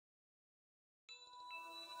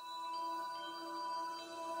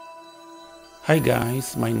Hi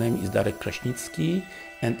guys, my name is Darek Kraśnicki,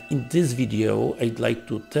 and in this video I'd like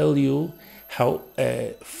to tell you how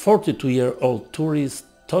a 42-year-old tourist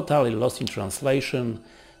totally lost in translation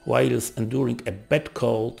whilst enduring a bad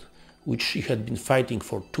cold which she had been fighting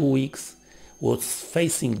for 2 weeks, was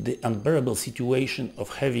facing the unbearable situation of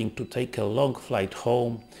having to take a long flight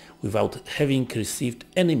home without having received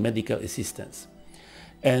any medical assistance,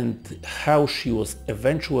 and how she was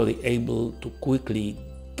eventually able to quickly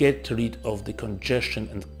get rid of the congestion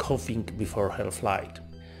and coughing before her flight.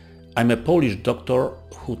 I'm a Polish doctor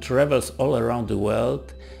who travels all around the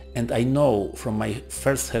world, and I know from my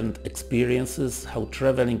first-hand experiences how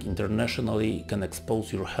traveling internationally can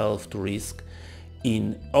expose your health to risk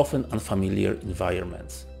in often unfamiliar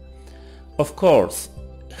environments. Of course,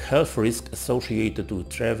 health risk associated with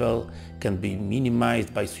travel can be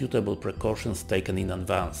minimized by suitable precautions taken in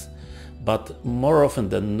advance, but more often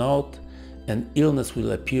than not, an illness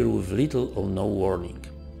will appear with little or no warning.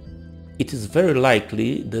 It is very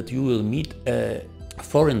likely that you will meet a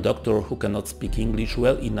foreign doctor who cannot speak English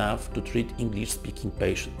well enough to treat English-speaking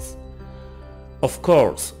patients. Of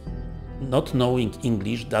course, not knowing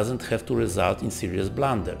English doesn't have to result in serious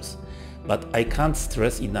blunders, but I can't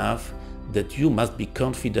stress enough that you must be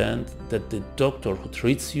confident that the doctor who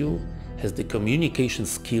treats you has the communication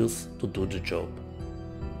skills to do the job.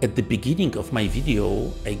 At the beginning of my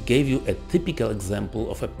video, I gave you a typical example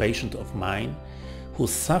of a patient of mine who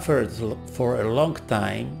suffered for a long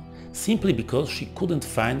time simply because she couldn't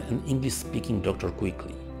find an English-speaking doctor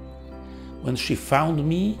quickly. When she found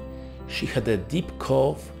me, she had a deep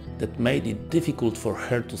cough that made it difficult for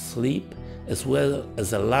her to sleep, as well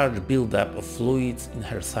as a large buildup of fluids in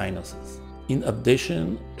her sinuses. In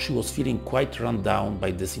addition, she was feeling quite run down by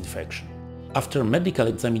this infection. After medical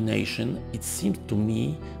examination, it seemed to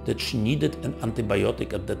me that she needed an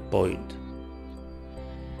antibiotic at that point.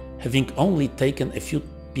 Having only taken a few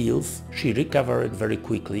pills, she recovered very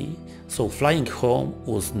quickly, so flying home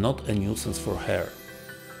was not a nuisance for her.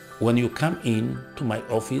 When you come in to my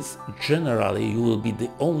office, generally you will be the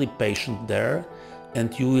only patient there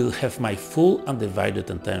and you will have my full undivided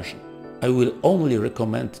attention. I will only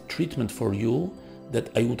recommend treatment for you that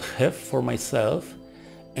I would have for myself,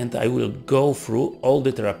 and I will go through all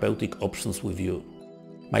the therapeutic options with you.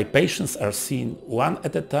 My patients are seen one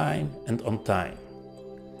at a time and on time.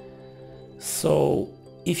 So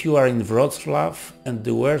if you are in Wrocław and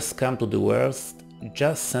the worst come to the worst,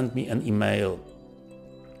 just send me an email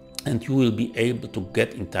and you will be able to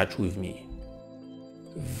get in touch with me.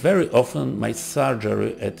 Very often my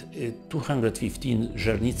surgery at 215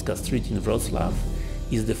 Żernicka street in Wrocław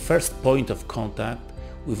is the first point of contact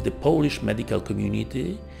with the Polish medical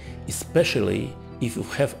community, especially if you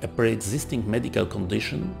have a pre-existing medical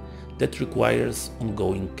condition that requires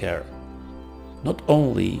ongoing care. Not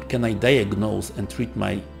only can I diagnose and treat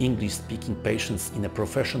my English-speaking patients in a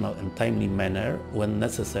professional and timely manner when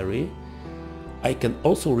necessary, I can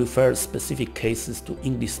also refer specific cases to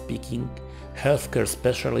English-speaking healthcare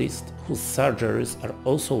specialists whose surgeries are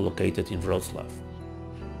also located in Wrocław.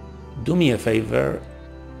 Do me a favor.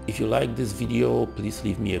 If you like this video, please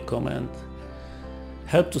leave me a comment.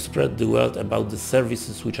 Help to spread the word about the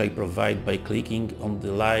services which I provide by clicking on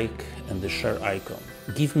the like and the share icon.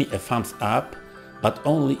 Give me a thumbs up, but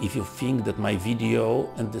only if you think that my video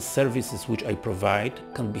and the services which I provide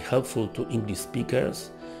can be helpful to English speakers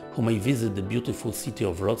who may visit the beautiful city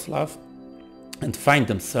of Wrocław and find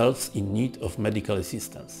themselves in need of medical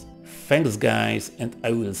assistance. Thanks guys, and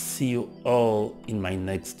I will see you all in my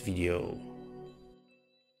next video.